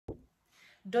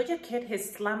Doja Cat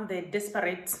has slammed the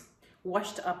desperate,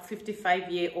 washed-up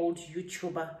 55-year-old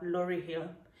YouTuber Lorry Hill.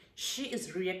 She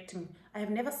is reacting. I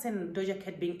have never seen Doja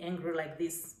Cat being angry like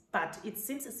this, but it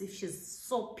seems as if she's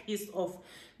so pissed off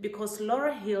because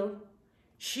Lorry Hill,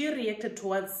 she reacted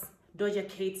towards Doja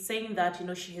Cat saying that, you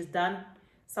know, she has done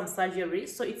some surgery.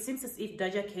 So it seems as if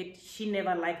Doja Cat, she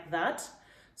never liked that.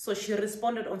 So she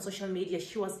responded on social media.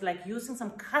 She was like using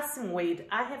some cussing word.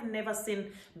 I have never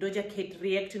seen Doja Cat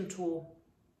reacting to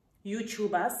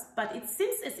YouTubers, but it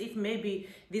seems as if maybe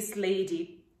this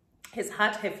lady has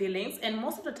hurt her feelings, and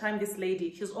most of the time this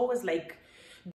lady, she's always like